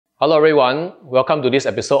Hello everyone, welcome to this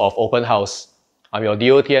episode of Open House. I'm your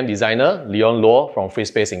DOTM designer, Leon Luo from Free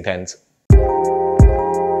Space Intent.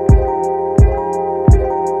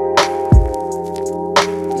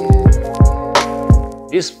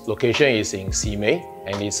 This location is in Simei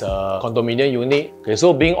and it's a condominium unit. Okay,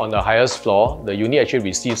 so being on the highest floor, the unit actually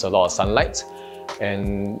receives a lot of sunlight.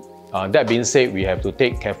 And that being said, we have to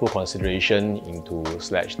take careful consideration into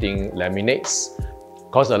selecting laminates,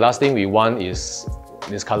 because the last thing we want is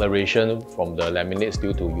discoloration from the laminates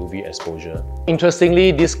due to UV exposure.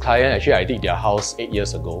 Interestingly, this client actually I did their house 8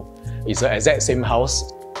 years ago. It's the exact same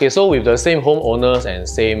house. Okay, so with the same homeowners and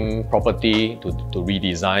same property to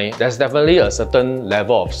redesign, there's definitely a certain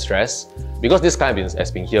level of stress because this client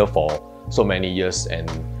has been here for so many years, and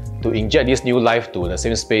to inject this new life to the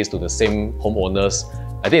same space, to the same homeowners,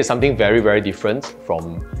 I think it's something very, very different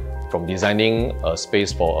from designing a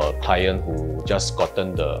space for a client who just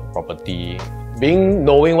gotten the property.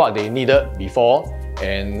 Knowing what they needed before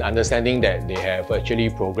and understanding that they have actually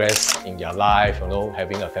progressed in their life,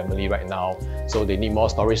 having a family right now. So they need more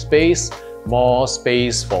storage space, more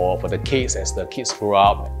space for the kids as the kids grow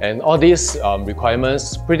up. And all these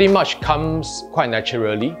requirements pretty much comes quite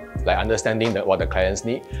naturally, like understanding what the clients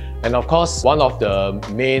need. And of course, one of the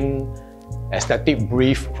main aesthetic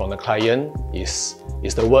brief from the client is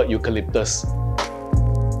the word eucalyptus.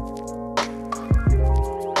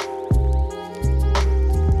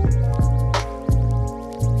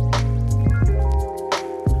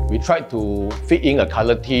 We tried to fit in a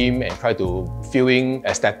color theme and try to fill in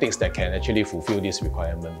aesthetics that can actually fulfill this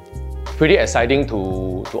requirement. Pretty exciting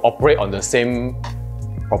to operate on the same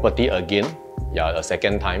property again, a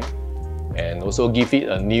second time, and also give it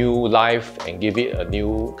a new life and give it a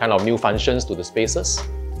new functions to the spaces.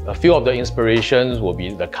 A few of the inspirations will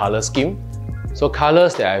be the color scheme. So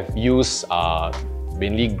colors that I've used are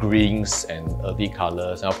mainly greens and earthy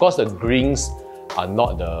colors. And of course, the greens are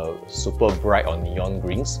not the super bright or neon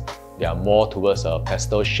greens. They are more towards a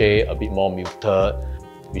pastel shade, a bit more muted,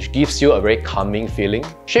 which gives you a very calming feeling.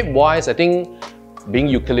 Shape-wise, I think being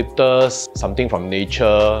eucalyptus, something from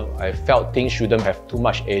nature, I felt things shouldn't have too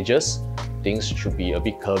much edges. Things should be a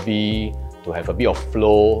bit curvy to have a bit of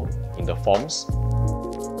flow in the forms.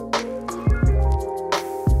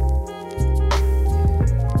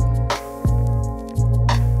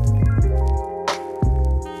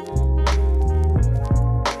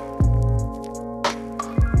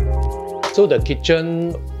 So the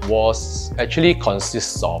kitchen actually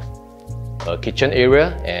consists of a kitchen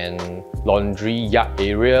area and laundry yard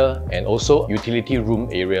area and also utility room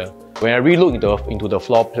area. When I re-looked into the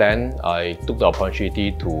floor plan, I took the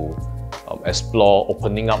opportunity to explore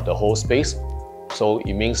opening up the whole space. So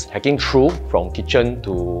it means hacking through from kitchen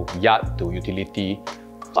to yard to utility.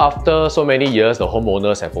 After so many years, the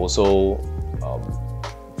homeowners have also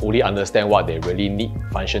fully understand what they really need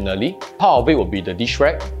functionally. Part of it will be the dish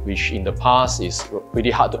rack, which in the past is pretty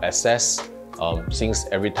hard to access since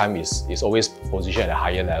every time is always positioned at a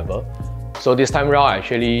higher level. So this time around, I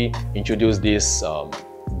actually introduced this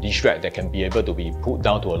dish rack that can be able to be put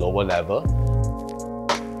down to a lower level.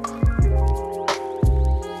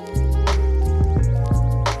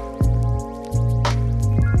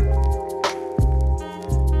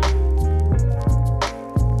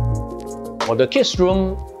 For the kids'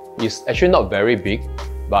 room, it's actually not very big,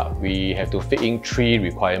 but we have to fit in 3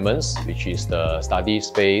 requirements, which is the study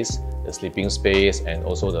space, the sleeping space, and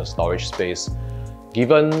also the storage space.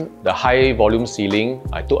 Given the high volume ceiling,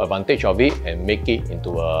 I took advantage of it and make it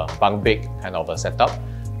into a bunk bed kind of a setup.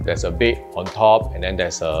 There's a bed on top, and then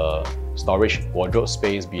there's a storage wardrobe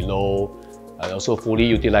space below, and also fully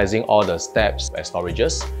utilizing all the steps as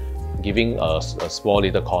storages, giving a small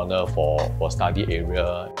little corner for study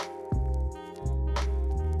area.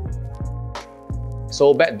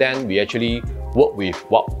 So back then, we actually worked with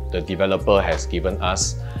what the developer has given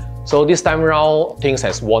us. So this time around, things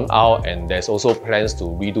has worn out and there's also plans to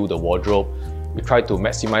redo the wardrobe. We try to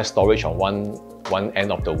maximize storage on one end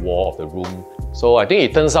of the wall of the room. So I think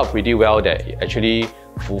it turns out pretty well that it actually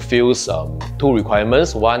fulfills 2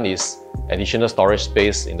 requirements. One is additional storage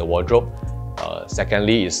space in the wardrobe.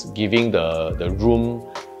 Secondly is giving the room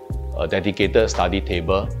a dedicated study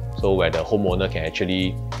table, so where the homeowner can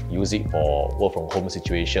actually use it for work from home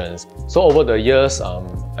situations. So over the years,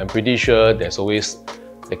 I'm pretty sure there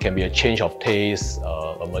can be a change of taste,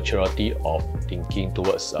 a maturity of thinking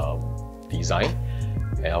towards design.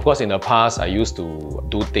 And of course, in the past, I used to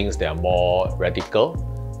do things that are more radical.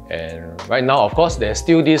 And right now, of course, there's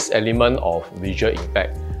still this element of visual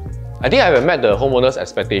impact. I think I have met the homeowners'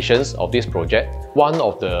 expectations of this project. One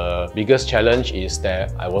of the biggest challenge is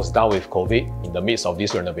that I was down with COVID in the midst of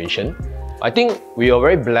this renovation. I think we are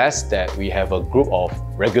very blessed that we have a group of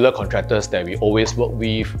regular contractors that we always work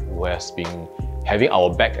with who has been having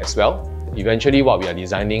our back as well. Eventually what we are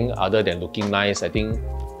designing, other than looking nice, I think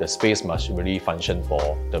the space must really function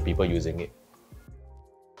for the people using it.